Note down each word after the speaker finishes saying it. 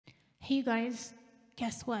Hey, you guys,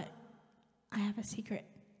 guess what? I have a secret.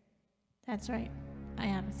 That's right, I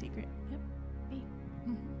have a secret. Yep, me.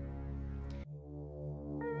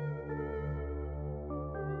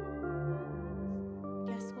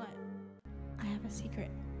 Guess what? I have a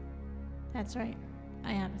secret. That's right,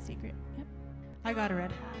 I have a secret. Yep. I got a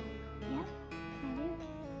red hat. Yep, I do.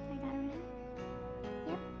 I got a red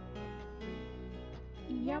hat.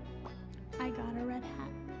 Yep, I got a red hat.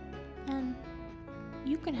 And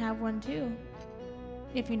you can have one too,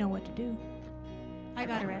 if you know what to do. I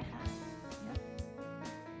got a red hat.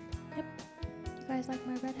 Yep. You guys like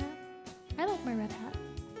my red hat? I like my red hat.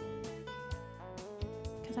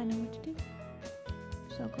 Because I know what to do.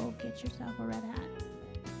 So go get yourself a red hat.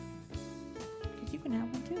 Because you can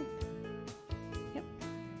have one too. Yep.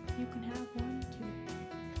 You can have one too.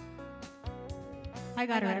 I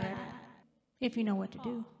got a red hat. If you know what to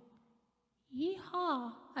do.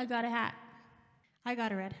 Yeehaw! I got a hat. I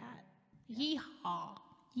got a red hat. Yeehaw!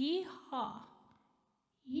 Yeehaw!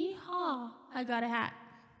 Yeehaw! I got a hat.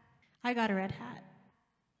 I got a red hat.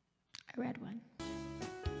 A red one.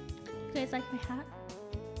 You guys like my hat?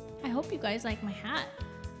 I hope you guys like my hat.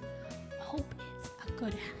 I hope it's a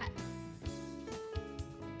good hat.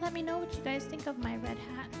 Let me know what you guys think of my red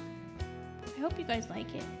hat. I hope you guys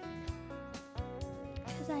like it.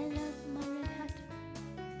 Because I love my red hat.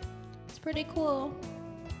 It's pretty cool.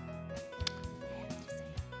 I have to say.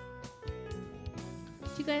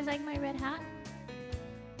 Do you guys like my red hat?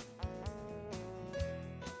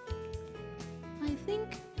 I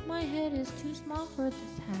think my head is too small for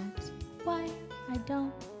this hat. Why? I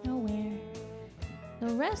don't know where.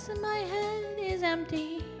 The rest of my head is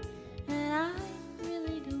empty, and I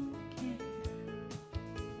really don't care.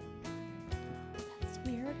 That's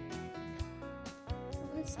weird.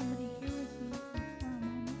 Was somebody here with me for a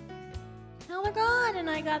moment? Now they're gone, and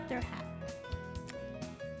I got their hat.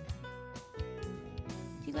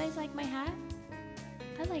 Do you guys like my hat?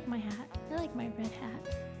 I like my hat. I like my red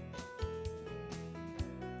hat.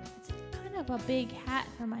 It's kind of a big hat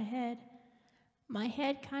for my head. My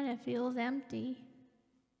head kind of feels empty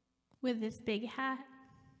with this big hat.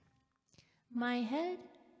 My head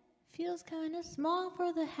feels kind of small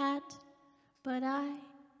for the hat, but I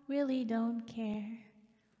really don't care.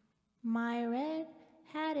 My red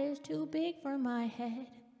hat is too big for my head.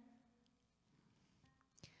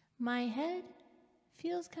 My head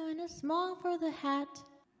feels kind of small for the hat.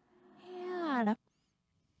 Yeah.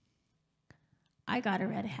 I got a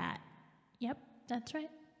red hat. Yep, that's right.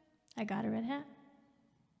 I got a red hat.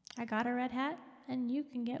 I got a red hat, and you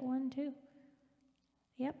can get one too.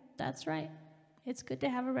 Yep, that's right. It's good to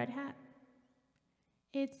have a red hat.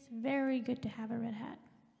 It's very good to have a red hat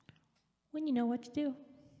when you know what to do.